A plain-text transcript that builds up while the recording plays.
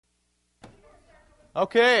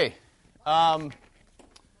Okay. The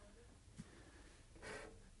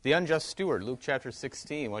unjust steward, Luke chapter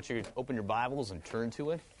 16. Why don't you open your Bibles and turn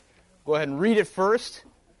to it? Go ahead and read it first.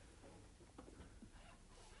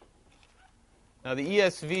 Now, the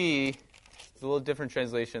ESV is a little different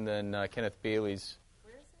translation than Kenneth Bailey's.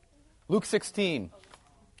 Where is it? Luke 16.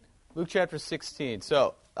 Luke chapter 16.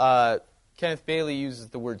 So, Kenneth Bailey uses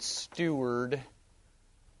the word steward.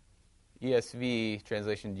 ESV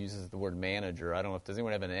translation uses the word manager. I don't know if, does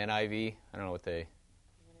anyone have an NIV? I don't know what they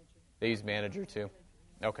use manager too.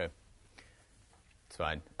 Okay. It's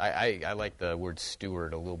fine. I like the word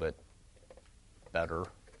steward a little bit better,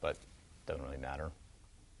 but it doesn't really matter.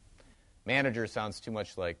 Manager sounds too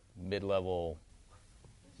much like mid-level,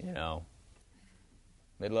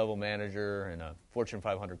 mid-level manager in a Fortune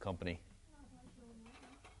 500 company.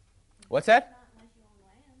 What's that?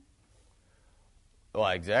 Well,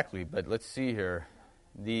 exactly, but let's see here.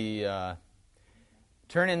 Turn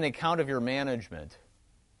in the account of your management.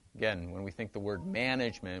 Again, when we think the word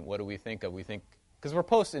management, what do we think of? We think, because we're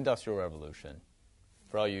post-industrial revolution,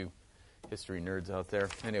 for all you history nerds out there.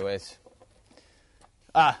 Anyways.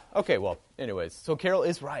 So Carol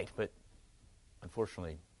is right, but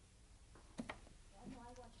unfortunately,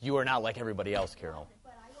 you are not like everybody else, Carol.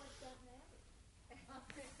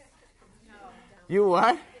 You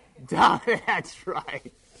what? That's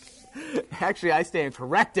right. Actually, I stand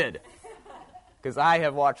corrected, because I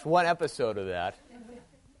have watched one episode of that.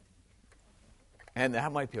 And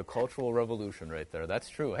that might be a cultural revolution right there. That's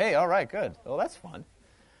true. Hey, all right, good. Well, that's fun.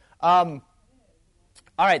 All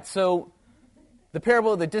right, so the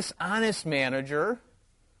parable of the dishonest manager,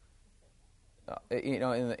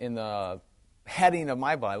 in the heading of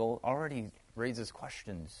my Bible, already raises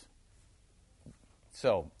questions.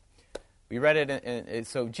 So we read it, and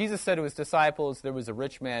so Jesus said to his disciples, there was a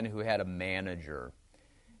rich man who had a manager.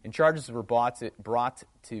 And charges were brought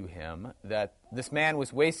to him that this man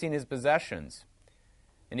was wasting his possessions.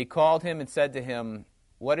 And he called him and said to him,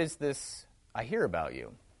 "What is this I hear about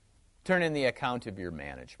you? Turn in the account of your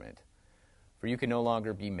management, for you can no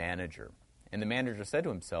longer be manager." And the manager said to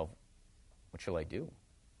himself, "What shall I do,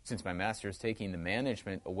 since my master is taking the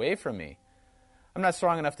management away from me? I'm not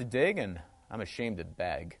strong enough to dig, and I'm ashamed to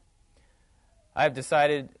beg. I have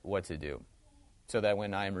decided what to do, so that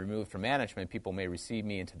when I am removed from management, people may receive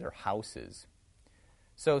me into their houses."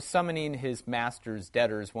 So summoning his master's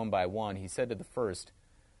debtors one by one, he said to the first,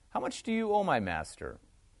 "How much do you owe my master?"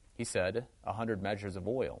 He said, 100 measures of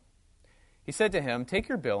oil. He said to him, "Take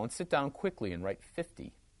your bill and sit down quickly and write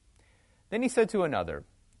 50. Then he said to another,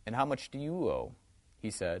 "And how much do you owe?"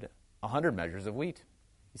 He said, 100 measures of wheat.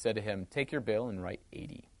 He said to him, "Take your bill and write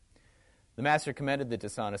 80. The master commended the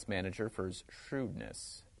dishonest manager for his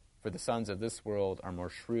shrewdness. For the sons of this world are more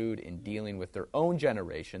shrewd in dealing with their own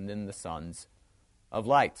generation than the sons of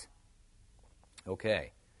light.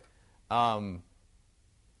 Okay. The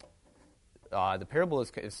parable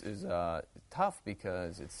is tough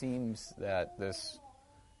because it seems that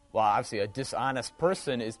obviously a dishonest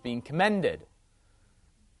person is being commended.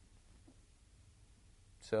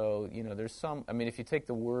 So, there's if you take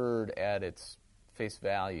the word at its face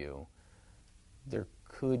value, there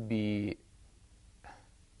could be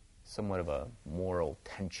somewhat of a moral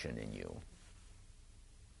tension in you.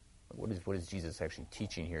 What is Jesus actually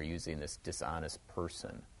teaching here using this dishonest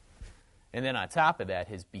person? And then on top of that,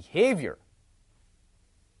 his behavior.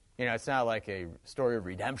 It's not like a story of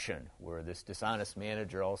redemption where this dishonest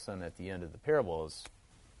manager all of a sudden at the end of the parable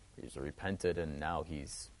he's repented and now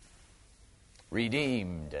he's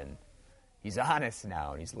redeemed and he's honest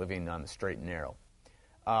now and he's living on the straight and narrow.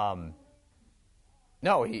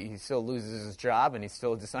 No, he still loses his job and he's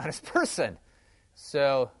still a dishonest person.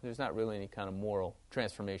 So there's not really any kind of moral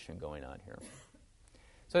transformation going on here.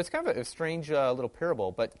 So it's kind of a strange little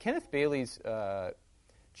parable, but Kenneth Bailey's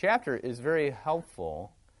chapter is very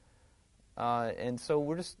helpful. And so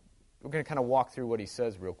we're going to kind of walk through what he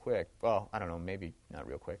says real quick. Well, I don't know, maybe not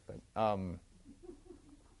real quick, but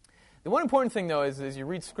the one important thing, though, is as you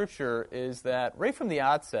read Scripture, is that right from the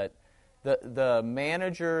outset, the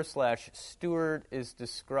manager / steward is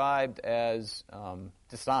described as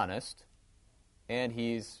dishonest, and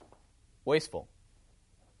he's wasteful.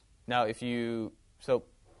 Now, so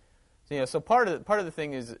part of the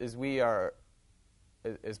thing is we are,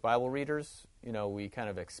 as Bible readers, we kind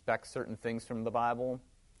of expect certain things from the Bible.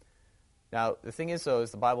 Now, the thing is, though,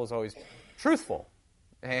 is the Bible is always truthful.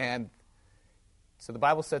 And so the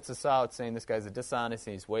Bible sets us out saying this guy's a dishonest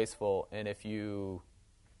and he's wasteful. And if you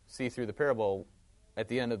see through the parable, at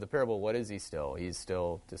the end of the parable, what is he still? He's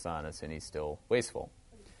still dishonest and he's still wasteful.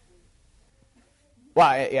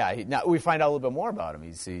 Well, yeah. Now we find out a little bit more about him.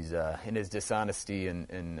 He's in his dishonesty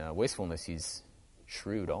and wastefulness. He's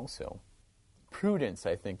shrewd also. Prudence,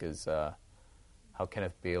 I think, is how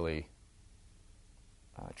Kenneth Bailey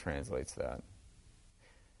translates that.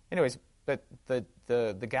 Anyways, but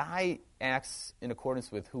the guy acts in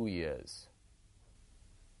accordance with who he is,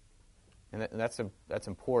 and that's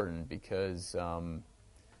important because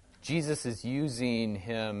Jesus is using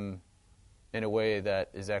him in a way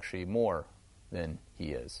that is actually more than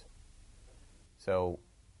he is. So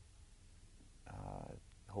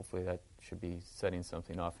hopefully that should be setting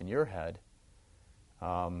something off in your head.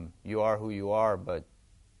 You are who you are, but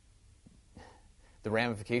the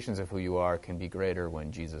ramifications of who you are can be greater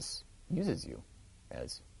when Jesus uses you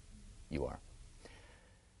as you are.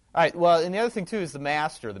 All right, well, and the other thing, too, is the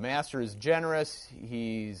master. The master is generous,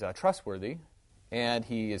 he's trustworthy, and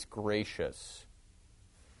he is gracious.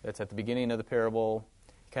 That's at the beginning of the parable.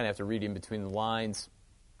 You kind of have to read in between the lines.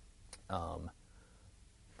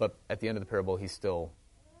 But at the end of the parable, he's still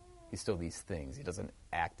these things. He doesn't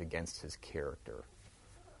act against his character.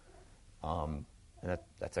 And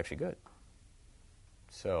that's actually good.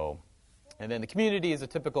 So, and then the community is a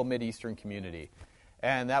typical Mideastern community.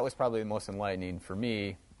 And that was probably the most enlightening for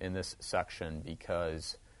me in this section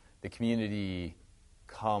because the community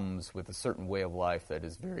comes with a certain way of life that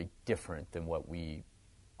is very different than what we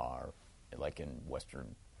are, like in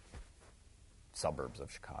western suburbs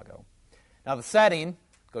of Chicago. Now the setting,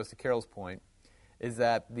 goes to Carol's point, is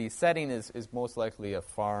that the setting is most likely a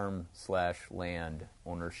farm/land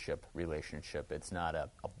ownership relationship. It's not a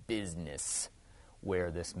business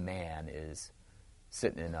where this man is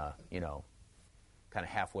sitting in a, kind of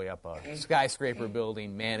halfway up a skyscraper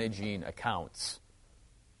building managing accounts.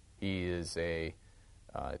 He's a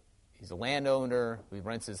landowner who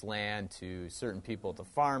rents his land to certain people to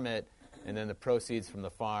farm it, and then the proceeds from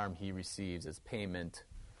the farm he receives as payment.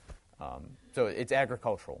 So it's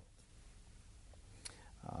agricultural.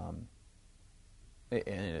 And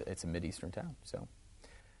it's a Mideastern town. So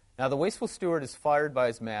now the wasteful steward is fired by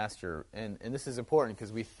his master, and this is important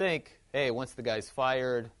because we think, hey, once the guy's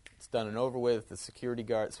fired, it's done and over with. The security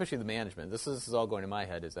guard, especially the management, this is all going in my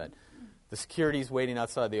head, is that the security's waiting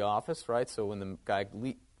outside the office, right? So when the guy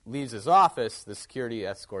leaves his office, the security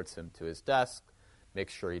escorts him to his desk,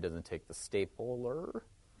 makes sure he doesn't take the stapler,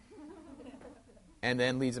 and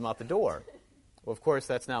then leads him out the door. Well, of course,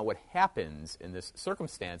 that's not what happens in this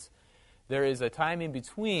circumstance. There is a time in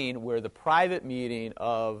between where the private meeting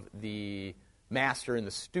of the master and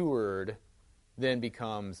the steward then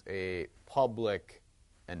becomes a public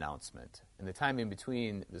announcement. And the time in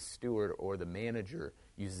between, the steward or the manager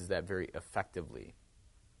uses that very effectively.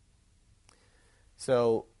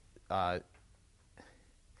 So,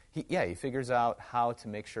 he figures out how to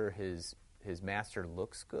make sure his master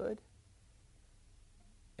looks good.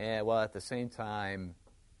 And while at the same time,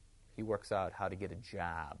 he works out how to get a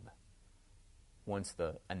job once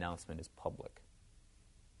the announcement is public.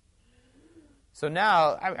 So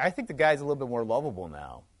now, I think the guy's a little bit more lovable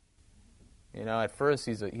now. At first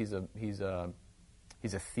he's a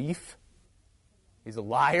thief. He's a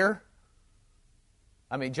liar.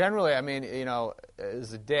 Generally,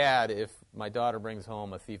 as a dad, if my daughter brings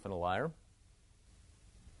home a thief and a liar,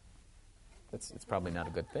 it's probably not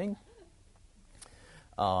a good thing.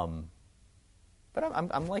 But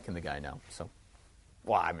I'm liking the guy now. So,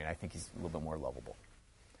 I think he's a little bit more lovable.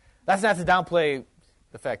 That's not to downplay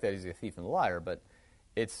the fact that he's a thief and a liar, but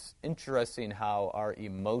it's interesting how our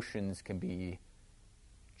emotions can be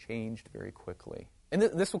changed very quickly. And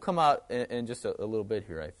this will come out in just a little bit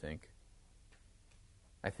here, I think.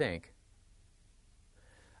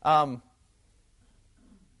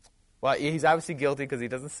 He's obviously guilty because he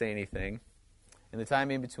doesn't say anything. In the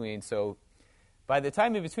time in between, so by the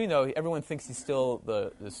time in between, though, everyone thinks he's still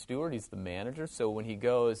the steward, he's the manager. So when he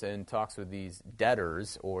goes and talks with these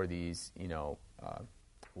debtors or these,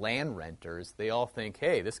 land renters, they all think,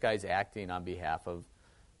 hey, this guy's acting on behalf of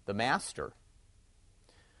the master.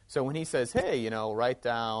 So when he says, hey, write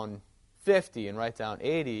down 50 and write down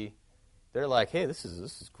 80, they're like, hey, this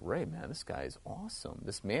is great, man. This guy is awesome.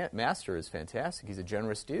 This master is fantastic. He's a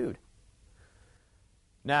generous dude.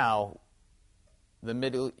 Now, the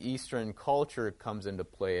Middle Eastern culture comes into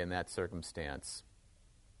play in that circumstance,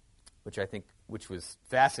 which was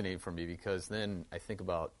fascinating for me because then I think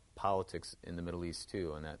about politics in the Middle East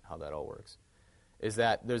too, and how that all works. Is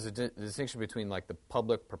that there's a distinction between like the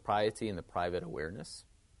public propriety and the private awareness.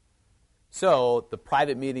 So the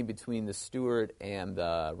private meeting between the steward and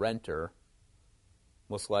the renter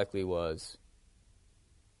most likely was,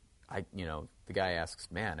 the guy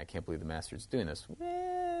asks, man, I can't believe the master's doing this.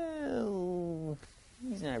 Well,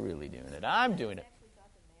 he's not really doing it. I'm doing it.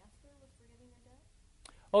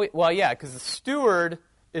 Oh, well, yeah, because the steward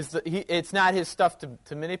it's not his stuff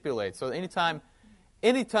to manipulate. So anytime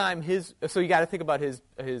so you got to think about his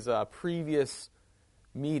previous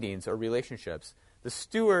meetings or relationships. The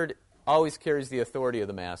steward always carries the authority of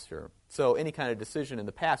the master. So any kind of decision in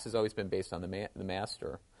the past has always been based on the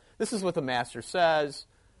master. This is what the master says.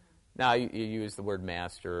 Now you use the word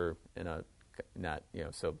master in a not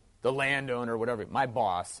so the landowner, whatever. My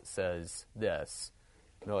boss says this.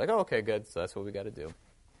 And they're like, oh, okay, good. So that's what we got to do.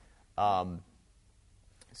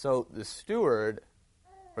 So the steward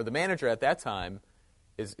or the manager at that time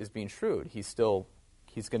is being shrewd. He's going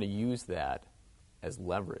to use that as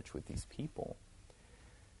leverage with these people.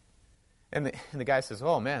 And the guy says,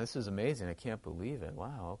 oh, man, this is amazing. I can't believe it.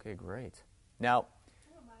 Wow, okay, great. Now,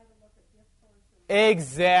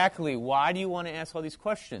 exactly. Why do you want to ask all these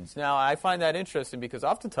questions? Now, I find that interesting because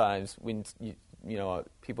oftentimes when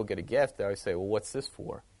people get a gift, they always say, well, what's this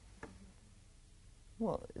for?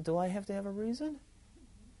 Well, do I have to have a reason?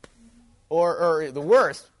 Or the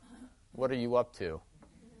worst, what are you up to?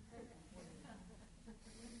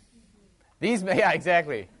 Yeah,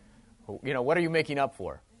 exactly. What are you making up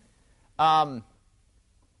for? On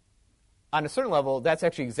a certain level, that's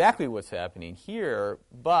actually exactly what's happening here,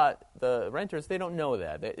 but the renters, they don't know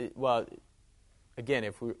that. Again,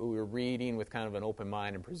 if we were reading with kind of an open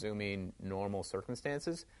mind and presuming normal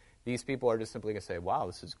circumstances, these people are just simply going to say, wow,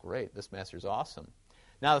 this is great. This master's awesome.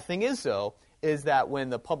 Now, the thing is, though, is that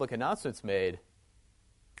when the public announcement's made,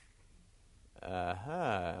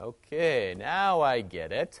 okay, now I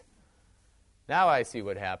get it. Now I see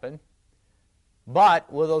what happened.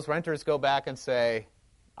 But will those renters go back and say,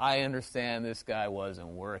 I understand this guy wasn't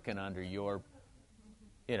working under your,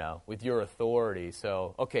 with your authority,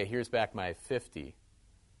 so, okay, here's back my 50.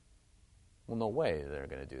 Well, no way they're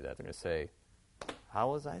going to do that. They're going to say,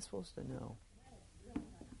 how was I supposed to know?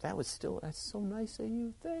 That's so nice of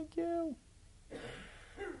you. Thank you.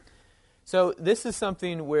 So this is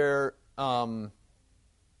something where, in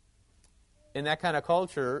that kind of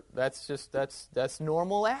culture, that's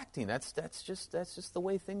normal acting. That's just the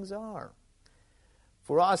way things are.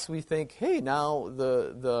 For us, we think, hey, now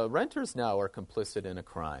the renters now are complicit in a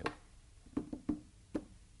crime.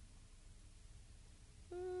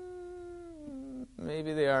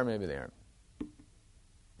 Maybe they are, maybe they aren't.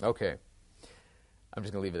 Okay. I'm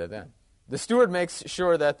just going to leave it at that. The steward makes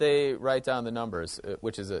sure that they write down the numbers,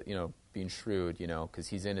 which is being shrewd, because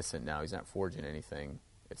he's innocent now. He's not forging anything.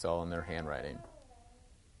 It's all in their handwriting.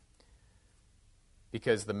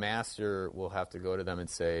 Because the master will have to go to them and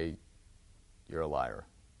say, you're a liar.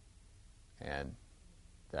 And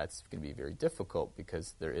that's going to be very difficult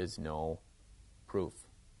because there is no proof.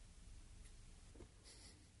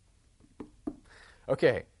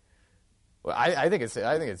 Okay. Well, I think it's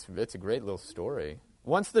a great little story.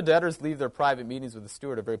 Once the debtors leave their private meetings with the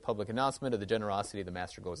steward, a very public announcement of the generosity of the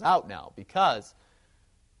master goes out now, because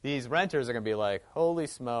these renters are going to be like, holy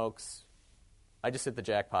smokes, I just hit the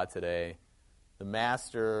jackpot today. The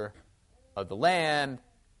master of the land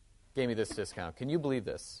gave me this discount. Can you believe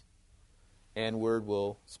this? And word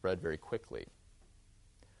will spread very quickly.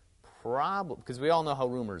 Probably, because we all know how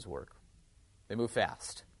rumors work. They move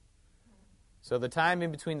fast. So the time in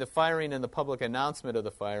between the firing and the public announcement of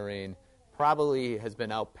the firing probably has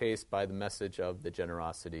been outpaced by the message of the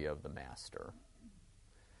generosity of the master.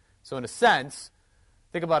 So in a sense,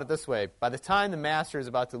 think about it this way. By the time the master is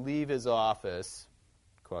about to leave his office,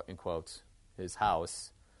 quote, in quotes, his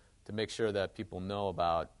house, to make sure that people know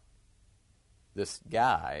about this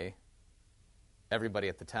guy, everybody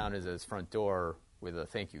at the town is at his front door with a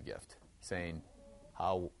thank you gift, saying,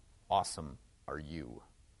 how awesome are you?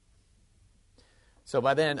 So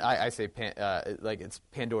by then, I say, it's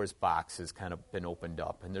Pandora's box has kind of been opened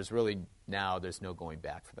up, and there's no going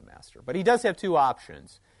back for the master. But he does have two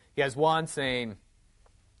options. He has one saying,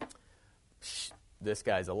 this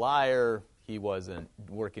guy's a liar, he wasn't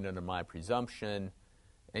working under my presumption,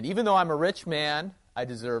 and even though I'm a rich man, I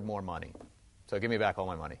deserve more money. So give me back all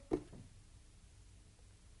my money.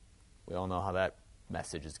 We all know how that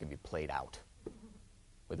message is going to be played out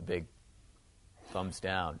with a big thumbs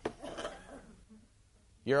down.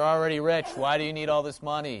 You're already rich. Why do you need all this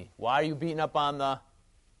money? Why are you beating up on the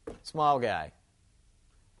small guy?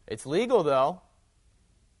 It's legal, though.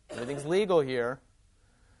 Everything's legal here.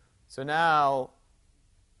 So now,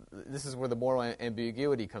 this is where the moral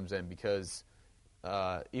ambiguity comes in, because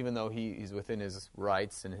even though he's within his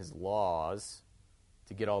rights and his laws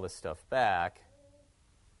to get all this stuff back,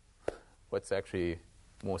 what's actually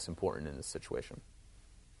most important in this situation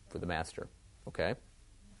for the master? Okay?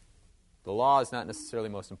 The law is not necessarily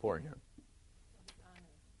most important here.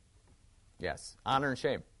 Yes, honor and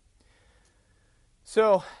shame.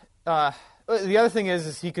 So the other thing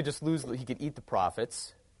is he could just lose. He could eat the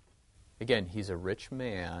profits. Again, he's a rich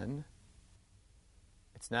man.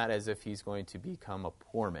 It's not as if he's going to become a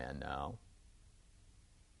poor man now.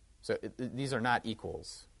 So these are not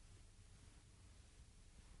equals.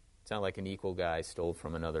 It's not like an equal guy stole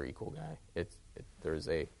from another equal guy. There's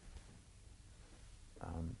a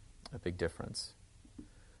big difference.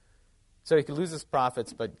 So he could lose his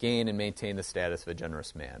profits but gain and maintain the status of a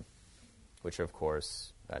generous man, which, of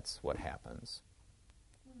course, that's what happens.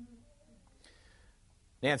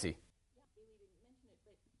 Nancy.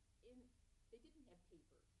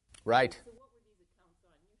 Right. So what were these accounts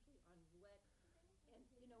on? Usually on lead. And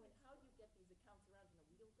how do you get these accounts around in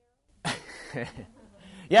a wheelbarrow?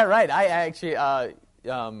 Yeah, right. I actually, I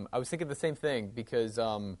was thinking the same thing because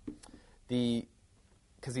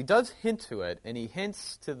because he does hint to it, and he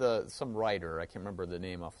hints to some writer. I can't remember the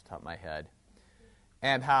name off the top of my head,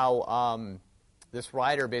 and how this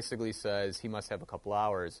writer basically says he must have a couple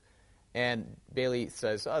hours, and Bailey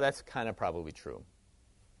says, "Oh, that's kind of probably true."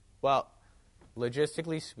 Well,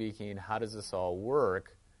 logistically speaking, how does this all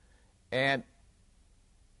work? And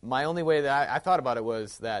my only way that I thought about it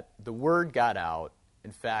was that the word got out,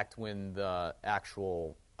 in fact, when the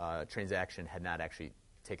actual transaction had not actually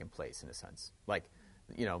taken place, in a sense. Like,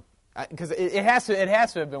 because it has to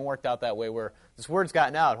have been worked out that way, where this word's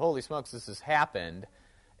gotten out. Holy smokes, this has happened,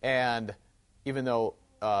 and even though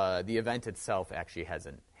the event itself actually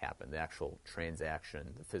hasn't happened, the actual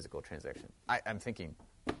transaction, the physical transaction. I'm thinking,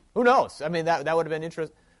 who knows? I mean, that would have been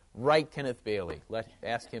interesting. Write Kenneth Bailey.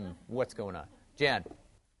 Ask him what's going on. Jan. Well,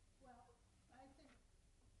 I think,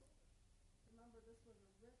 remember, this was a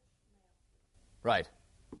rich master. Right.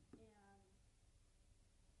 And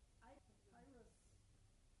Cyrus,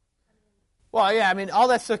 Well, yeah, I mean, all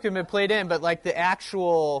that stuff could have been played in, but like the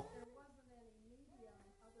actual. there wasn't any medium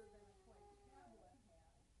other than a clay tablet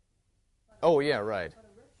had. Oh, yeah, right. But a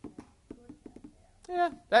rich man could have had. Yeah,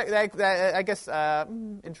 that I guess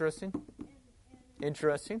interesting.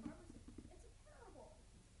 Interesting. It's a parable.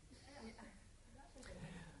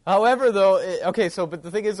 However, though, but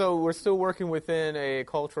the thing is, though, we're still working within a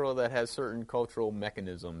cultural that has certain cultural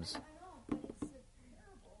mechanisms. I know, but it's a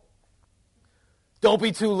parable. Don't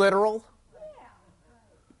be too literal. Yeah,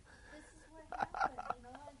 right. This is what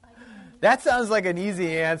happened, That sounds like an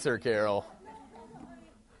easy answer, Carol.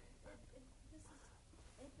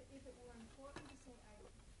 If it were important to say, I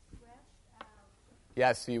scratched out.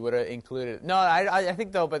 Yes, you would have included it. No, I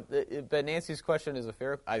think, though, but Nancy's question is a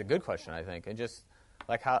good question, I think. And just,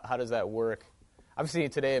 like, how does that work? Obviously,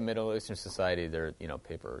 today in Middle Eastern society, they're,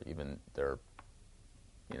 paper, even they're,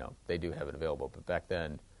 they do have it available. But back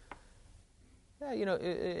then,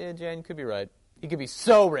 yeah, Jan could be right. He could be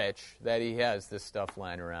so rich that he has this stuff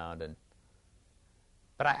lying around.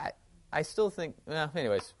 But I still think,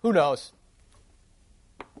 anyways, who knows?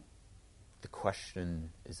 The question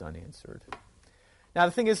is unanswered. Now,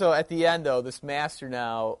 the thing is, though, at the end, though, this master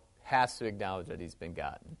now has to acknowledge that he's been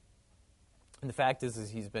gotten. And the fact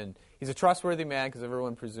is he's a trustworthy man, because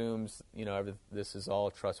everyone presumes, this is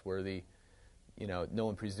all trustworthy. No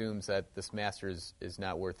one presumes that this master is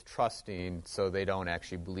not worth trusting, so they don't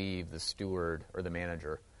actually believe the steward or the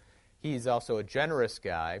manager. He's also a generous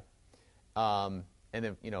guy, and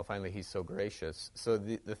then, finally, he's so gracious. So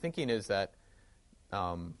the thinking is that,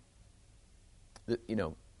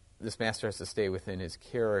 this master has to stay within his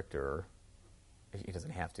character. He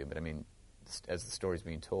doesn't have to, but I mean, as the story's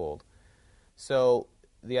being told. So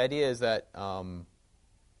the idea is that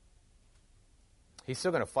he's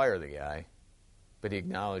still going to fire the guy, but he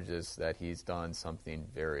acknowledges that he's done something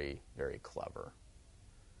very, very clever.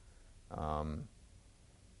 And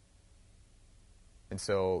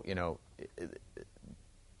so, I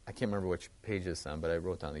can't remember which page it's on, but I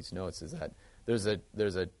wrote down these notes, is that there's a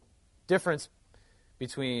difference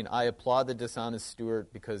between I applaud the dishonest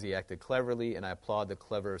steward because he acted cleverly, and I applaud the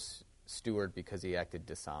clever steward because he acted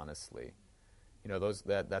dishonestly.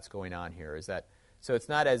 That's going on here. So it's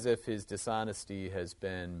not as if his dishonesty has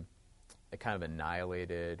been kind of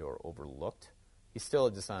annihilated or overlooked. He's still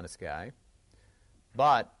a dishonest guy,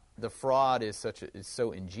 but the fraud is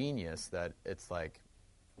so ingenious that it's like,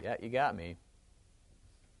 yeah, you got me.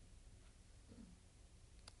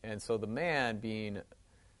 And so the man, being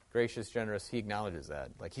gracious, generous, he acknowledges that.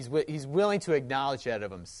 Like, he's willing to acknowledge that of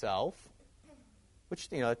himself, which,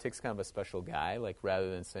 it takes kind of a special guy, like, rather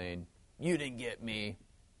than saying, you didn't get me,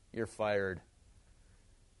 you're fired.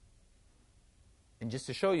 And just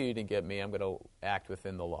to show you didn't get me, I'm going to act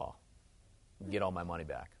within the law and get all my money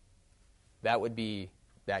back. That would be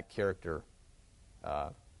that character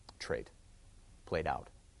trait played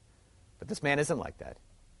out. But this man isn't like that.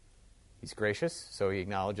 He's gracious, so he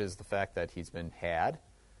acknowledges the fact that he's been had,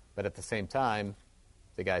 but at the same time,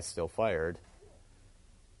 the guy's still fired.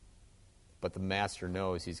 But the master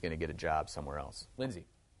knows he's going to get a job somewhere else. Lindsay.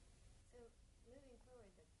 So, moving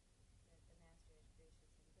forward, that the master is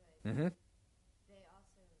gracious and good. Mm-hmm. They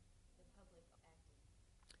also, the public acted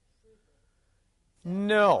shrewdly.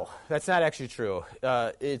 No, that's not actually true.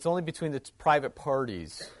 It's only between the private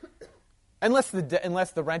parties. Unless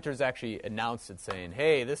the renters actually announced it saying,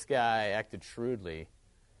 hey, this guy acted shrewdly.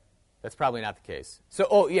 That's probably not the case.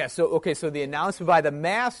 So the announcement by the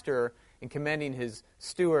master in commending his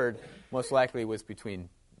steward most likely was between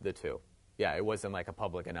the two. Yeah, it wasn't like a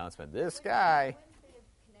public announcement. This guy. Wouldn't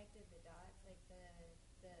they have connected the dots, like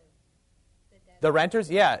the The renters?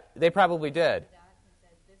 Yeah, they probably did. dots and said,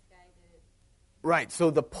 this guy did. Right. So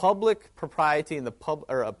the public propriety and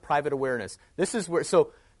the private awareness. This is where.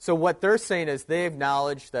 So what they're saying is they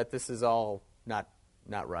acknowledge that this is all not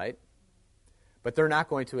right, but they're not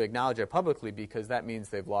going to acknowledge it publicly because that means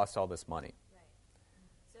they've lost all this money. Right.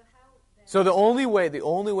 So how then? So the only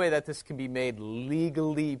way that this can be made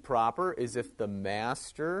legally proper is if the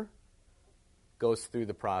master goes through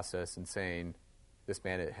the process and saying this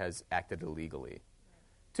man has acted illegally.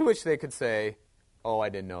 Right. To which they could say, "Oh, I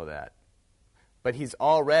didn't know that," but he's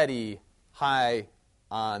already high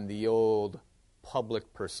on the old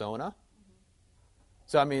public persona.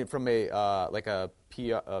 So I mean, from a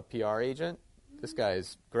PR agent, this guy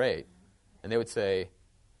is great, and they would say,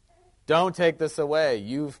 "Don't take this away.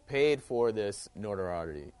 You've paid for this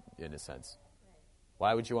notoriety, in a sense.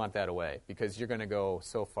 Why would you want that away? Because you're going to go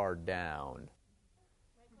so far down."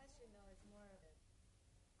 My question, though, is more of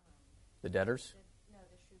The debtors?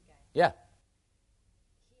 the shrewd guy. Yeah.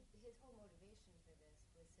 His whole motivation for this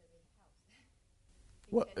was so they house.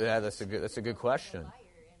 Well, yeah, that's a good question. A liar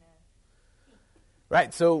and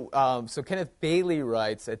Right. So Kenneth Bailey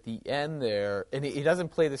writes at the end there, and he doesn't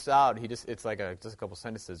play this out. It's like just a couple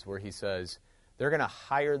sentences where he says they're going to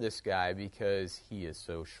hire this guy because he is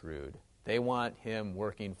so shrewd. They want him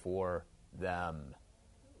working for them.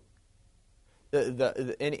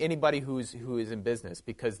 Anybody who is in business,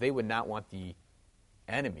 because they would not want the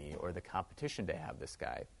enemy or the competition to have this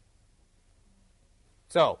guy.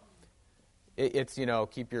 So it's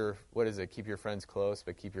keep your friends close,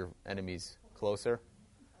 but keep your enemies closer.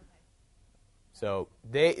 So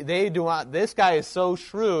they do not. This guy is so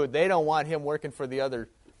shrewd. They don't want him working for the other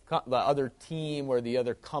team or the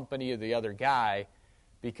other company or the other guy,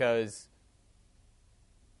 because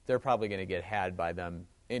they're probably going to get had by them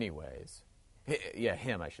anyways. Yeah,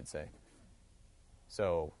 him, I should say.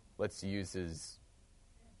 So let's use his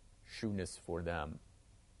shrewdness for them,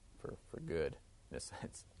 for good, in a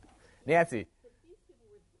sense. Nancy. But these people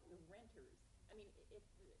were the renters. I mean, if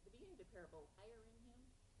the beginning of the parable, hiring him,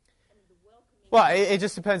 and the welcoming. Well, it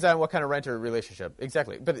just depends on what kind of renter relationship.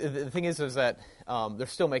 Exactly. But the thing is that they're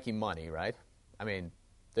still making money, right? I mean,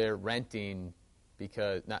 they're renting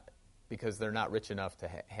because they're not rich enough to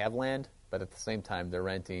have land, but at the same time they're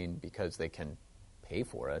renting because they can pay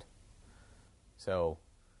for it. So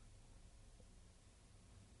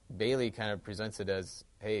Bailey kind of presents it as,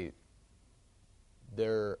 hey,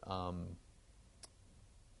 their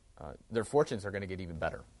fortunes are going to get even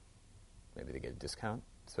better. Maybe they get a discount,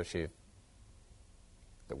 especially if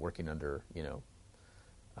they're working under,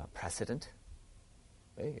 precedent.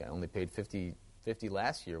 Hey, I only paid $50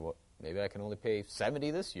 last year. Well, maybe I can only pay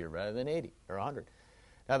 $70 this year rather than $80 or $100.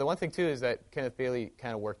 Now, the one thing, too, is that Kenneth Bailey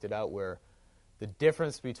kind of worked it out where the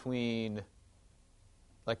difference between,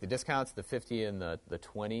 like the discounts, the 50 and the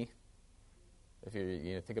 20, if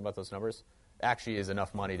you think about those numbers, actually is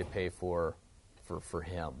enough money to pay for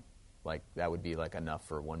him. Like, that would be like enough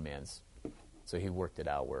for one man's. So he worked it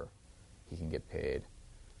out where he can get paid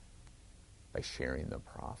by sharing the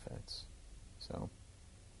profits. So,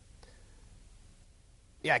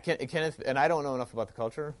 yeah, Kenneth, and I don't know enough about the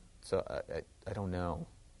culture, so I don't know.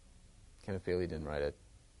 Kenneth Bailey didn't write it,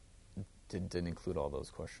 didn't include all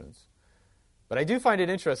those questions. But I do find it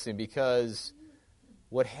interesting because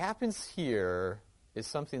what happens here is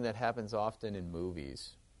something that happens often in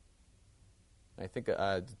movies. I think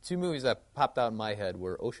the two movies that popped out in my head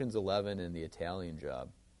were Ocean's 11 and The Italian Job.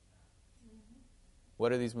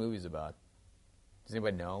 What are these movies about? Does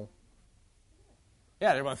anybody know?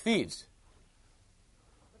 Yeah, they're about thieves.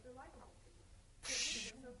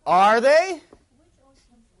 Are they?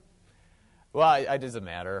 Well, it doesn't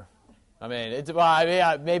matter. I mean,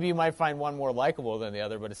 maybe you might find one more likable than the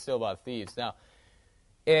other, but it's still about thieves. Now,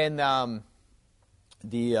 in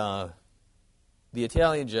the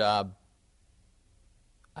Italian Job,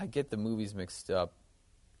 I get the movies mixed up.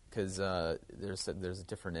 because there's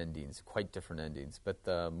different endings, quite different endings. But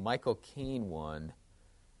the Michael Caine one,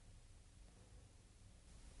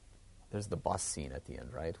 there's the bus scene at the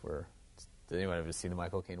end, right? Did anyone ever see the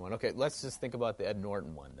Michael Caine one? Okay, let's just think about the Ed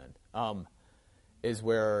Norton one then. Is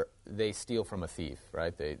where they steal from a thief,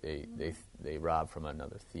 right? They rob from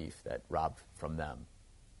another thief that robbed from them,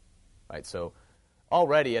 right? So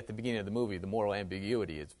already at the beginning of the movie, the moral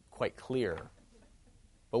ambiguity is quite clear.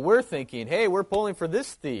 But we're thinking, hey, we're pulling for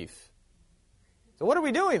this thief. So what are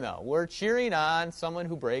we doing, though? We're cheering on someone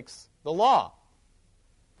who breaks the law.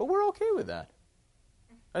 But we're okay with that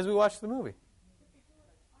as we watch the movie.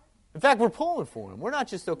 In fact, we're pulling for him. We're not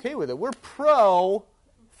just okay with it. We're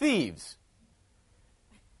pro-thieves.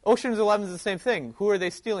 Ocean's 11 is the same thing. Who are they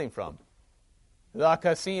stealing from? The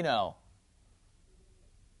casino.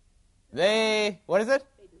 What is it?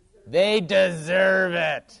 They deserve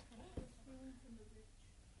it.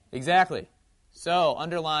 Exactly. So,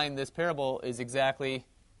 underlying this parable is exactly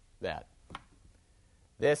that.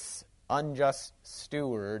 This unjust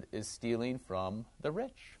steward is stealing from the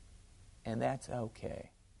rich. And that's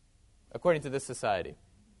okay, according to this society.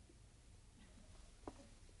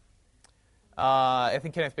 I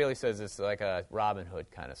think Kenneth Bailey says it's like a Robin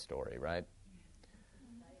Hood kind of story, right?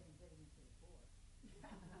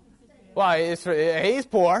 Well, he's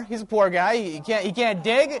poor. He's a poor guy. He can't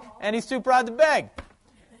dig, and he's too proud to beg.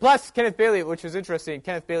 Plus, Kenneth Bailey, which was interesting,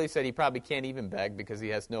 Kenneth Bailey said he probably can't even beg because he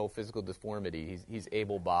has no physical deformity. He's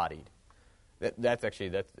able-bodied. That's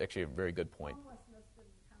actually a very good point.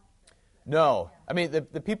 No, I mean the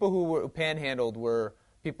people who were panhandled were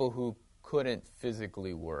people who couldn't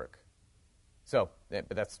physically work. So,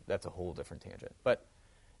 but that's a whole different tangent. But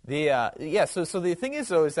so the thing is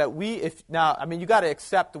though is that you got to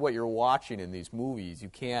accept what you're watching in these movies. You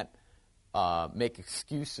can't make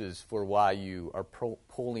excuses for why you are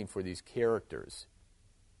pulling for these characters.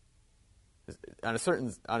 On a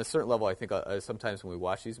certain level, I think sometimes when we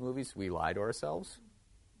watch these movies, we lie to ourselves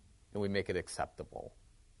and we make it acceptable.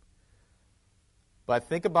 But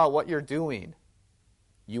think about what you're doing.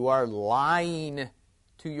 You are lying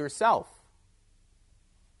to yourself.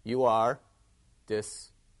 You are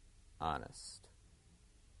dishonest.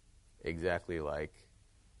 Exactly like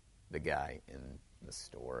the guy in the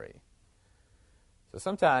story. So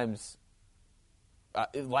sometimes,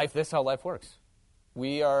 this is how life works.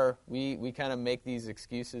 We kind of make these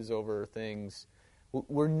excuses over things.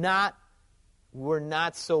 We're not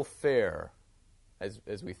so fair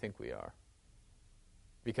as we think we are,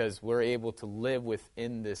 because we're able to live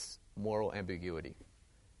within this moral ambiguity,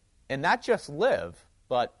 and not just live,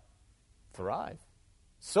 but thrive.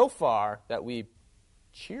 So far that we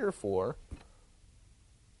cheer for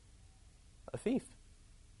a thief.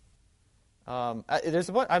 I'm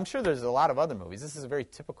sure there's a lot of other movies. This is a very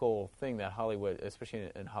typical thing that Hollywood,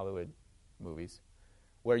 especially in Hollywood movies,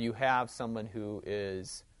 where you have someone who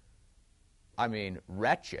is,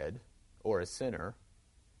 wretched or a sinner,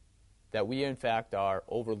 that we in fact are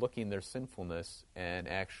overlooking their sinfulness and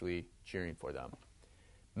actually cheering for them.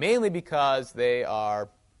 Mainly because they are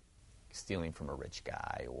stealing from a rich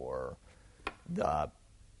guy, or the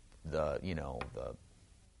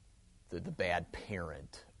bad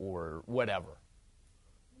parent, or whatever.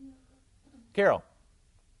 Carol,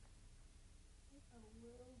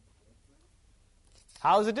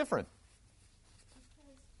 how is it different?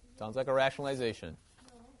 Sounds like a rationalization.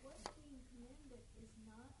 No, what's being commended is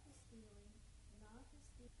not the stealing, not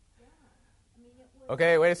the stealing.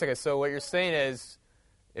 Okay, wait a second. So what you're saying is,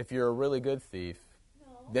 if you're a really good thief,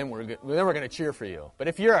 then we're going to cheer for you. But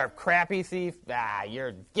if you're a crappy thief,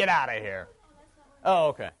 get out of here. Oh,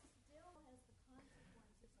 okay.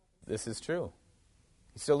 This is true.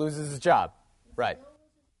 He still loses his job. Right.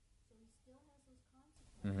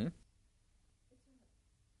 Mm-hmm.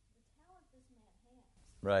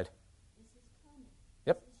 Right.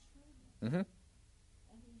 Yep. Mm-hmm.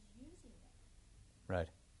 Right.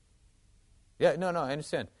 Yeah, no, I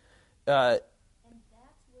understand.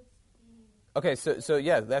 Okay, so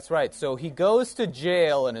yeah, that's right. So he goes to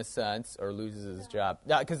jail in a sense, or loses his job.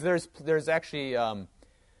 Now, because there's actually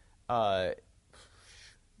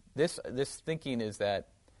this thinking is that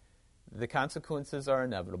the consequences are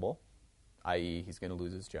inevitable, i.e., he's going to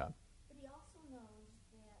lose his job. But he also knows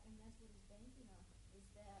that, and that's what he's banking on, is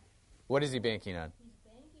that... What is he banking on? He's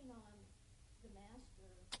banking on the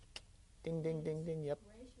master... Ding, ding, ding, ding, yep.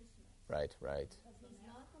 ...graciousness. Right. Because he's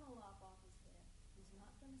not going to lop off his head. He's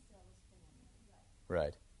not going to sell his family.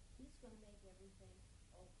 Right. He's going to make everything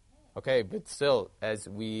okay. Okay, but still, as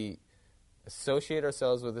we associate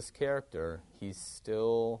ourselves with this character, he's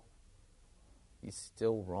still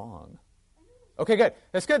wrong. Okay, good.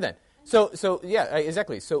 That's good then. So yeah,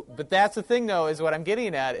 exactly. So, but that's the thing, though, is what I'm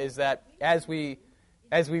getting at is that as we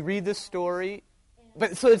read this story,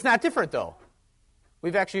 but so it's not different, though.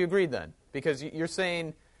 We've actually agreed then, because you're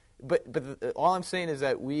saying, but all I'm saying is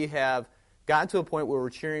that we have gotten to a point where we're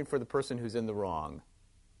cheering for the person who's in the wrong,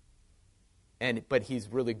 but he's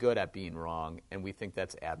really good at being wrong, and we think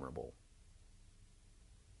that's admirable.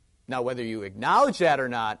 Now, whether you acknowledge that or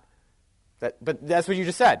not, but that's what you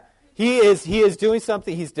just said. He is doing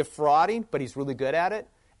something. He's defrauding, but he's really good at it,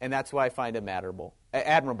 and that's why I find him admirable,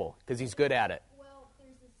 because he's good at it. Well,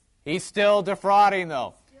 there's this He's still defrauding,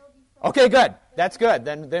 though. Okay, good. That's good.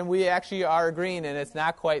 Then we actually are agreeing, and it's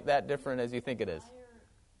not quite that different as you think it is.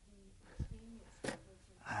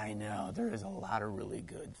 I know. There is a lot of really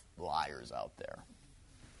good liars out there.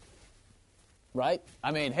 Right?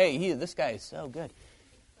 I mean, hey, this guy is so good.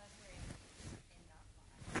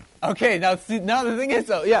 Okay, now the thing is,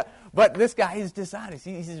 though, yeah, but this guy is dishonest.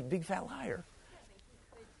 He's a big fat liar.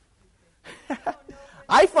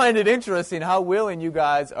 I find it interesting how willing you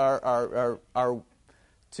guys are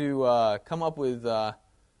to come up with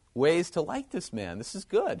ways to like this man. This is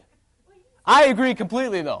good. I agree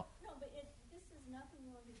completely, though. No, but this has nothing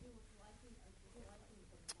more to do with liking or disliking.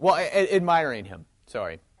 Well, admiring him.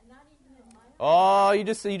 Sorry. And not even admiring. Oh, you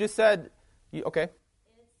just said, okay. It's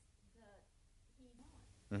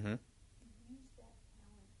he Mm-hmm. used that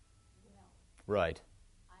talent well. Right.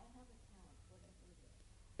 I have a talent, whatever it is.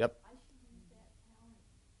 Yep. I should use that talent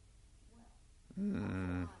well.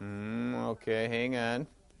 Mm-hmm. Okay, hang on.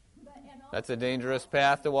 But, and That's a also- dangerous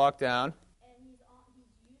path to walk down. And he's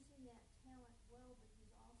using that talent well, but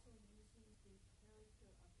he's also using the character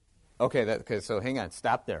of the man. Okay, so hang on.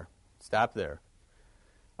 Stop there.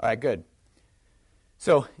 All right, good.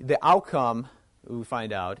 So the outcome we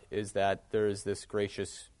find out is that there is this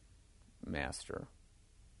gracious master.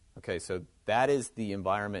 Okay, so that is the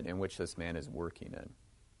environment in which this man is working in.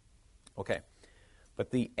 Okay, but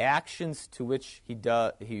the actions to which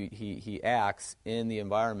he acts in the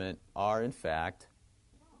environment are in fact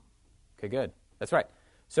okay. Good. That's right.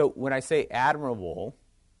 So when I say admirable,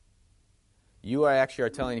 you are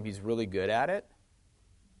telling him he's really good at it.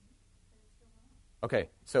 Okay,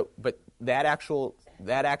 so but that actual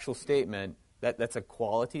statement, that's a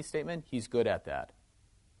quality statement. He's good at that.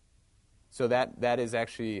 So that is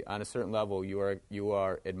actually on a certain level you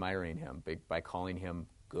are admiring him by calling him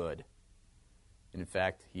good. In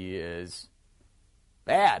fact, he is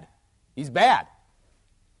bad. He's bad.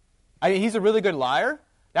 I mean, he's a really good liar.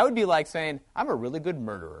 That would be like saying, I'm a really good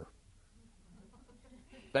murderer.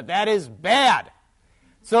 But that is bad.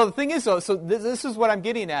 So the thing is, though, this is what I'm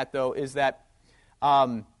getting at, though, is that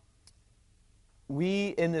we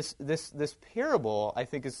in this parable, I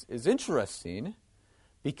think, is interesting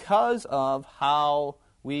because of how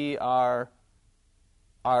we are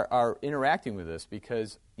interacting with this.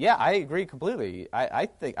 Because yeah, I agree completely. I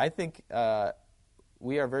think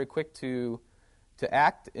we are very quick to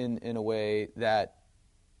act in a way that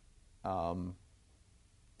I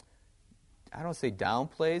don't say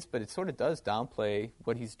downplays, but it sort of does downplay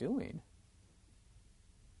what he's doing.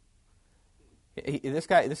 This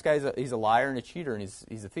guy he's a liar and a cheater, and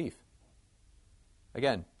he's a thief.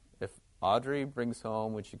 Again, if Audrey brings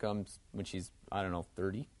home when she's I don't know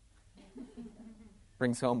 30,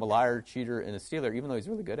 brings home a liar, cheater, and a stealer, even though he's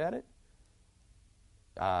really good at it,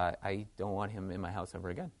 I don't want him in my house ever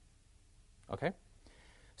again. Okay,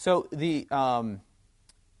 so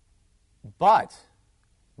but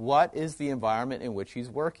what is the environment in which he's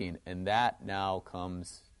working? And that now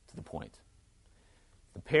comes to the point.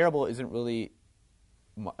 The parable isn't really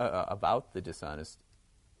about the dishonest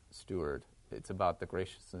steward. It's about the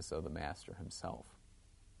graciousness of the master himself.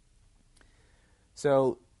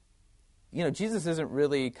 So, Jesus isn't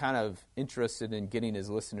really kind of interested in getting his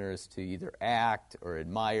listeners to either act or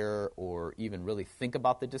admire or even really think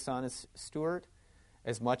about the dishonest steward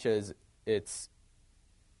as much as it's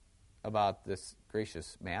about this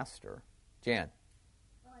gracious master. Jan.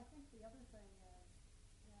 Well, I think the other thing is,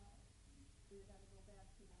 we've got to go back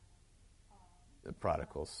to The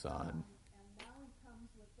prodigal son. and now he comes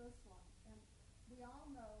with this one. And we all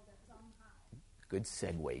know that somehow, Good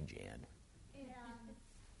segue, Jan. and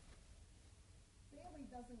Bailey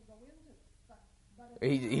doesn't go into this, but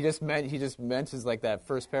He just mentions like that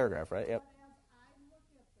first paragraph, right? Yep. But as I look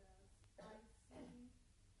at this, I see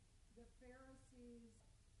the Pharisees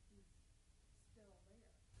is still there.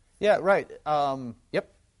 Yeah, right. Yep.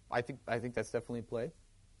 I think that's definitely in play.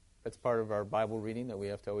 That's part of our Bible reading that we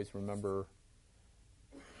have to always remember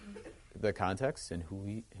the context and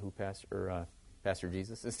who Pastor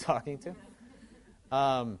Jesus is talking to.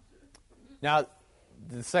 Now,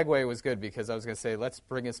 the segue was good because I was going to say, let's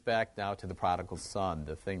bring us back now to the prodigal son,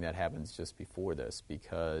 the thing that happens just before this,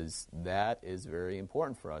 because that is very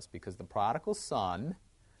important for us. Because the prodigal son,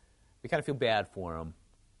 we kind of feel bad for him,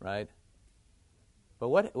 right? But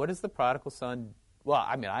what is the prodigal son? Well,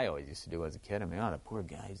 I mean, I always used to do as a kid. I mean, oh, the poor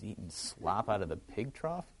guy's eating slop out of the pig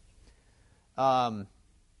trough. I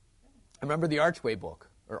remember the Archway book,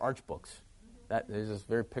 or Arch books. There's this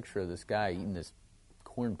very picture of this guy eating this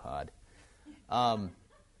corn pod.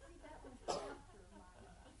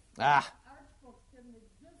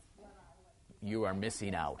 You are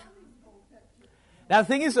missing out. Now, the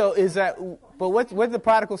thing is, though, is that, but what did the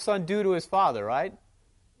prodigal son do to his father, right?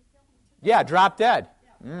 Yeah, drop dead.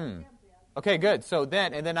 Okay, good. So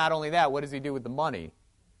then not only that, what does he do with the money?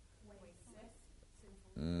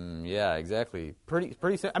 Yeah, exactly. Pretty.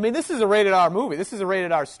 I mean, this is a rated R movie. This is a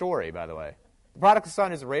rated R story, by the way. The prodigal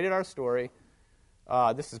son is a rated R story.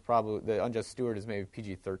 This is probably, the unjust steward is maybe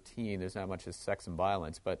PG-13. There's not much of sex and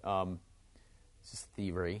violence, but it's just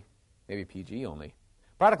thievery. Maybe PG only.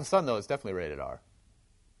 Prodigal son, though, is definitely rated R.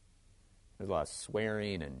 There's a lot of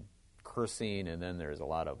swearing and cursing, and then there's a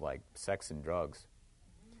lot of, like, sex and drugs.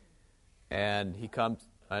 And he comes,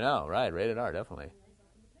 I know, right, rated R, definitely.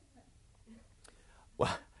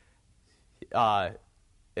 Well,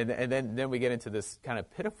 and then we get into this kind of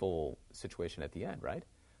pitiful situation at the end, right?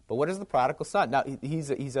 But what is the prodigal son? Now, he's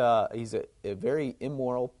a very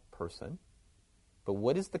immoral person, but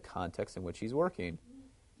what is the context in which he's working?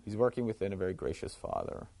 He's working within a very gracious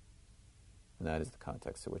father, and that is the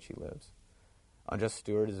context in which he lives. Unjust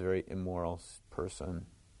steward is a very immoral person,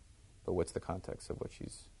 but what's the context of which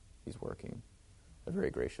he's working? A very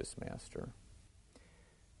gracious master.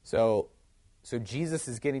 So Jesus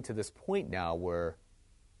is getting to this point now where,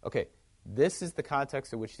 okay, this is the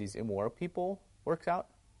context in which these immoral people works out,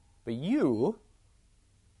 but you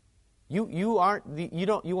aren't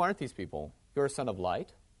these people. You're a son of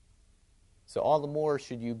light. So all the more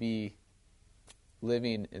should you be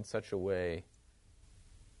living in such a way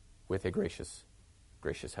with a gracious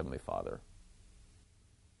Heavenly Father.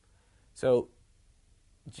 So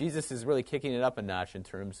Jesus is really kicking it up a notch in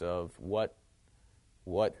terms of what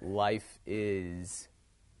life is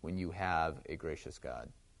when you have a gracious God.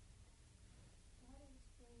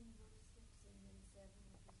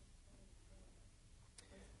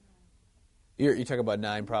 You're talking about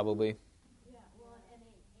 9 probably? Yeah, well, and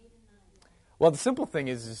 8 and 9. Well, the simple thing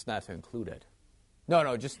is just not to include it.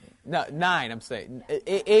 No, just 9. I'm saying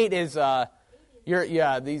 8 is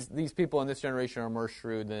these people in this generation are more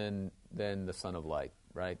shrewd than the Son of Light,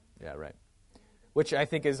 right? Yeah, right. Which I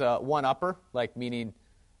think is one upper, like meaning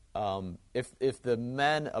if the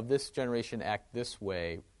men of this generation act this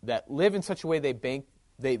way, that live in such a way they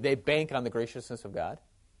bank on the graciousness of God,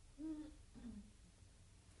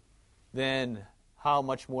 then how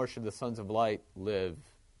much more should the sons of light live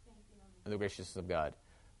in the graciousness of God?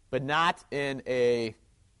 But not in a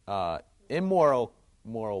immoral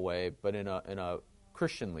way, but in a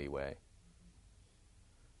Christianly way.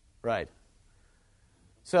 Right.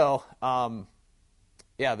 So,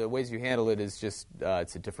 the ways you handle it is just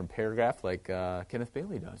it's a different paragraph, like Kenneth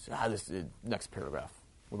Bailey does. This is next paragraph.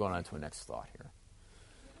 We're going on to a next thought here.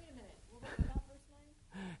 Wait a minute. What about verse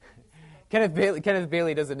 9? Kenneth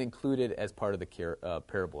Bailey doesn't include it as part of the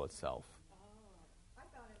parable itself. I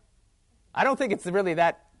thought it. I don't think it's really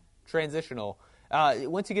that transitional.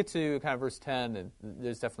 Once you get to kind of verse 10, and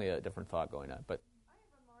there's definitely a different thought going on. But I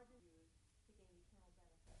have a margin to gain eternal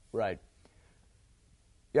benefit. right.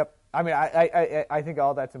 Yep. I mean, I think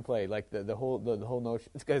all that's in play. Like the whole notion,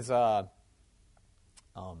 because the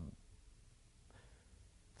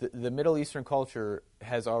Middle Eastern culture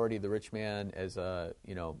has already the rich man as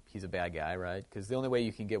he's a bad guy, right? Because the only way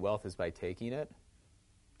you can get wealth is by taking it.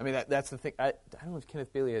 I mean, that's the thing. I don't know if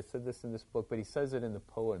Kenneth Bailey has said this in this book, but he says it in the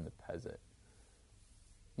poem The Peasant.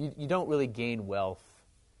 You don't really gain wealth.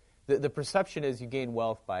 The perception is you gain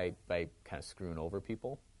wealth by kind of screwing over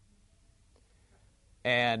people.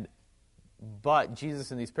 But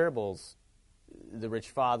Jesus in these parables, the rich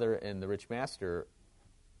father and the rich master,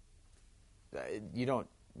 you don't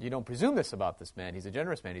presume this about this man. He's a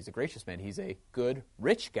generous man. He's a gracious man. He's a good,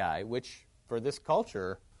 rich guy, which for this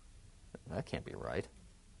culture, that can't be right.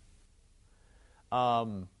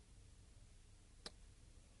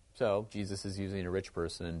 So Jesus is using a rich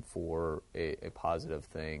person for a positive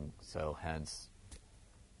thing. So hence,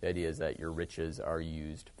 the idea is that your riches are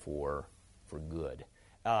used for good.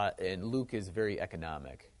 And Luke is very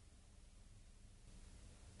economic.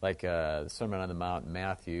 Like the Sermon on the Mount in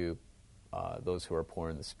Matthew, those who are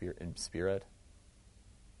poor in spirit.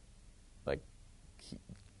 Like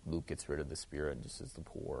Luke gets rid of the spirit and just says the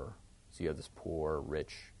poor. So you have this poor,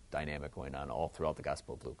 rich dynamic going on all throughout the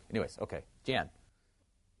Gospel of Luke. Anyways, okay, Jan.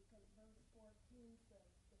 Because verse 14 says,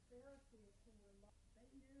 the Pharisees who were they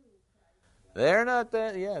knew Christ. They're not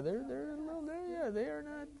that. Yeah, they're a little. They are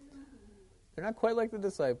not. They're not quite like the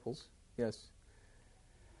disciples. Yes.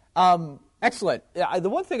 Excellent. Yeah, the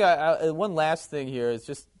one thing, one last thing here is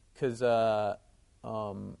just because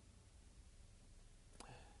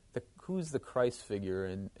who's the Christ figure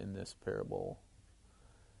in this parable,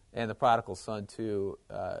 and the prodigal son too.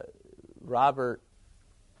 Robert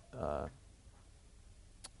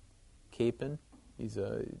Capon. He's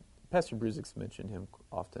Pastor Bruzik's mentioned him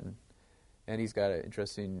often, and he's got an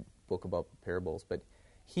interesting book about parables. But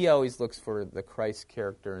he always looks for the Christ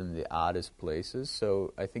character in the oddest places.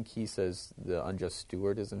 So I think he says the unjust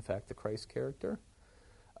steward is in fact the Christ character,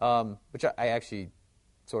 which I actually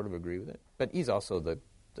sort of agree with it. But he's also the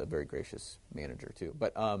very gracious manager too.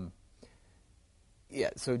 But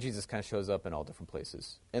yeah, so Jesus kind of shows up in all different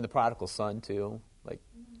places. And the prodigal son too. Like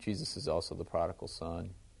Jesus is also the prodigal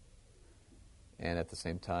son. And at the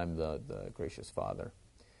same time, the gracious father.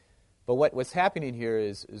 But what's happening here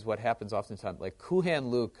is what happens oftentimes. Like Kuhan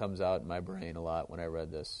Luke comes out in my brain a lot when I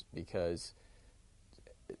read this, because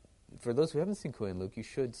for those who haven't seen Kuhan Luke, you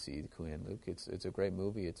should see Kuhan Luke. It's a great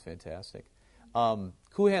movie. It's fantastic.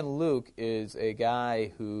 Kuhan Luke is a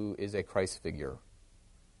guy who is a Christ figure,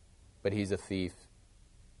 but he's a thief.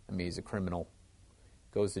 I mean, he's a criminal.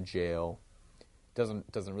 Goes to jail.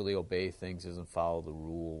 Doesn't really obey things. Doesn't follow the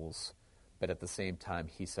rules. But at the same time,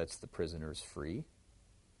 he sets the prisoners free.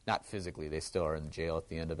 Not physically; they still are in jail at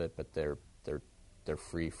the end of it, but they're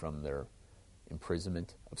free from their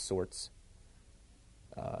imprisonment of sorts.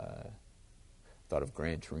 Thought of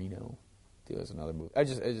Gran Torino. There's another movie.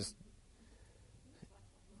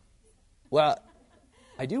 Well,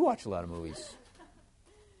 I do watch a lot of movies.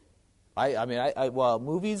 Well,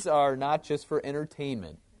 movies are not just for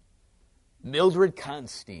entertainment. Mildred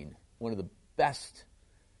Constein, one of the best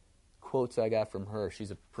quotes I got from her. She's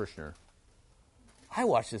a parishioner. I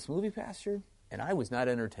watched this movie, Pastor, and I was not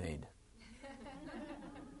entertained.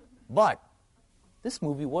 But this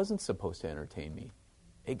movie wasn't supposed to entertain me.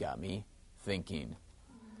 It got me thinking.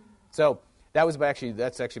 So that's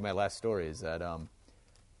actually my last story, is that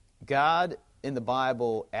God in the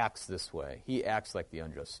Bible acts this way. He acts like the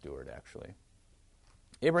unjust steward, actually.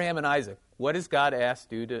 Abraham and Isaac. What does God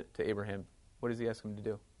do to Abraham? What does he ask him to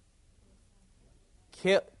do?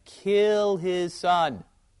 Kill his son.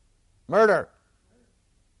 Murder.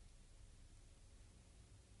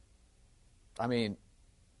 I mean,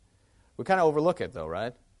 we kind of overlook it, though,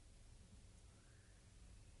 right?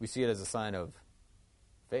 We see it as a sign of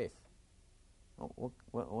faith.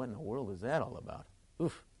 What in the world is that all about?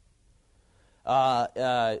 Oof.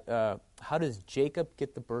 How does Jacob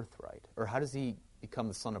get the birthright? Or how does he become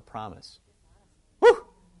the son of promise? Whew!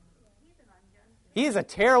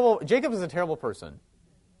 Jacob is a terrible person.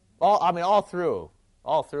 All through.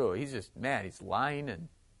 He's just, he's lying and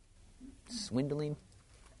swindling.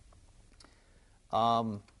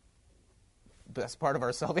 That's part of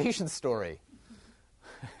our salvation story.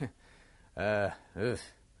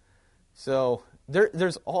 So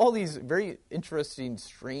there's all these very interesting,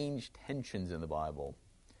 strange tensions in the Bible.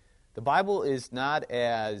 The Bible is not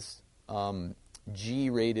as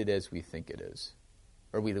G-rated as we think it is,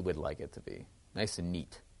 or we would like it to be. Nice and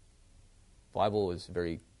neat. The Bible is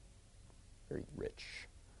very, very rich.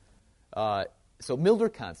 So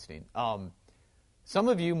Mildred Constein. Some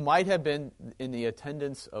of you might have been in the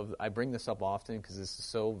attendance of, I bring this up often because this is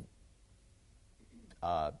so,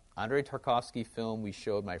 Andrei Tarkovsky film we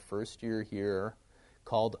showed my first year here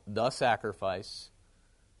called The Sacrifice.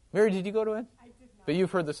 Mary, did you go to it? I did not. But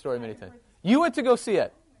you've heard the story many times. You went to go see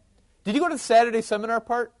it. Did you go to the Saturday seminar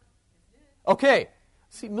part? Okay.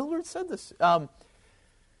 See, Mildred said this.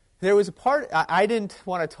 There was a part, I didn't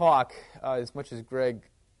want to talk as much as Greg,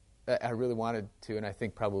 I really wanted to, and I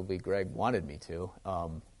think probably Greg wanted me to.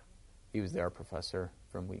 He was their professor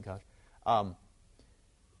from Wheaton College.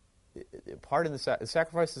 Part in the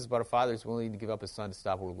sacrifice is about a father who's willing to give up his son to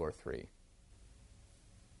stop World War III.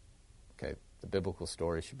 Okay, the biblical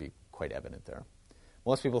story should be quite evident there.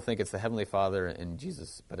 Most people think it's the Heavenly Father and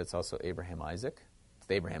Jesus, but it's also Abraham Isaac. It's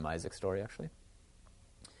the Abraham Isaac story, actually.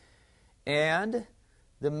 And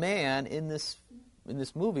the man in this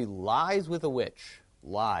movie lies with a witch.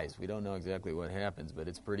 Lies. We don't know exactly what happens, but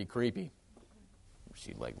it's pretty creepy.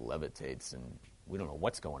 She levitates, and we don't know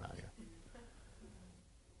what's going on here.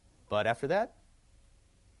 But after that,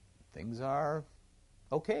 things are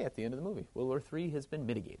okay at the end of the movie. World War III has been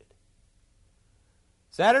mitigated.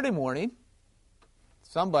 Saturday morning,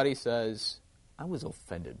 somebody says, I was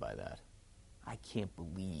offended by that. I can't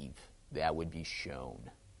believe that would be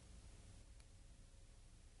shown.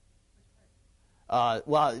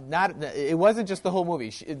 It wasn't just the whole movie.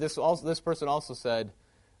 This person also said,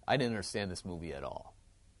 I didn't understand this movie at all.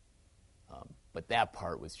 But that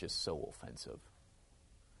part was just so offensive.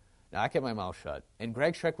 Now, I kept my mouth shut. And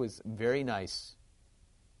Greg Schreck was very nice.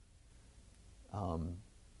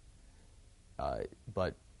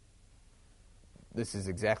 But this is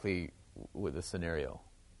exactly with the scenario.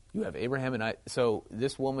 You have Abraham and Isaac. So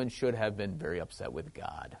this woman should have been very upset with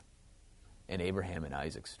God and Abraham and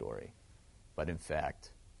Isaac's story. But in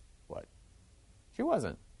fact, what? She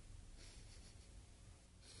wasn't.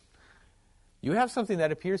 You have something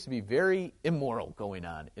that appears to be very immoral going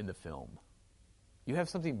on in the film. You have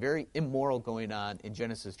something very immoral going on in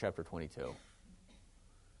Genesis chapter 22.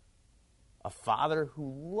 A father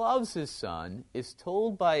who loves his son is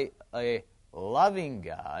told by a loving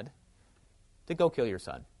God to go kill your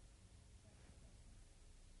son.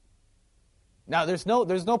 Now, there's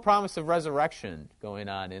no promise of resurrection going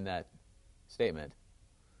on in that statement.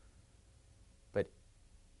 But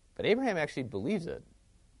Abraham actually believes it,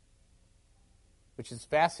 which is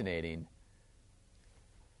fascinating.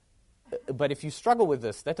 But if you struggle with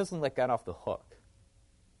this, that doesn't let God off the hook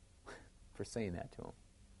for saying that to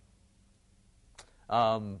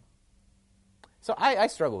him. So I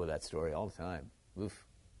struggle with that story all the time. Oof.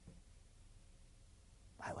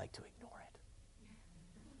 I like to ignore it.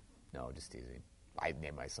 No, just teasing. I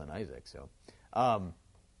named my son Isaac, so.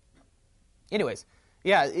 Anyways,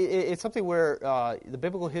 yeah, it's something where the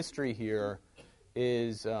biblical history here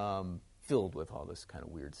is filled with all this kind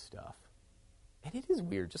of weird stuff. And it is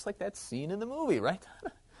weird, just like that scene in the movie, right?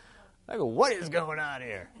 I go, what is going on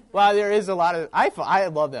here? Well, there is a lot of... I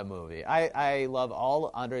love that movie. I love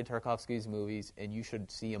all Andrei Tarkovsky's movies, and you should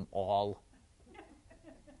see them all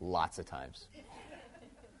lots of times.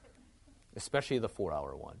 Especially the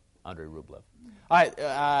 4-hour one, Andrei Rublev. All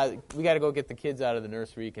right, we got to go get the kids out of the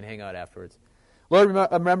nursery. You can hang out afterwards. Lord,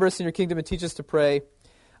 remember us in your kingdom and teach us to pray.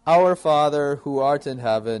 Our Father, who art in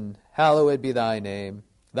heaven, hallowed be thy name.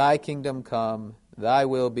 Thy kingdom come, thy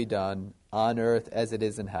will be done, on earth as it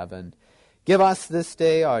is in heaven. Give us this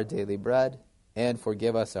day our daily bread, and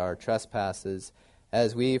forgive us our trespasses,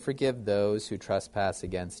 as we forgive those who trespass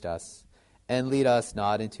against us. And lead us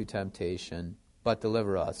not into temptation, but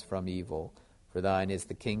deliver us from evil. For thine is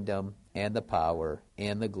the kingdom, and the power,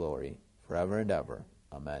 and the glory, forever and ever.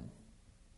 Amen.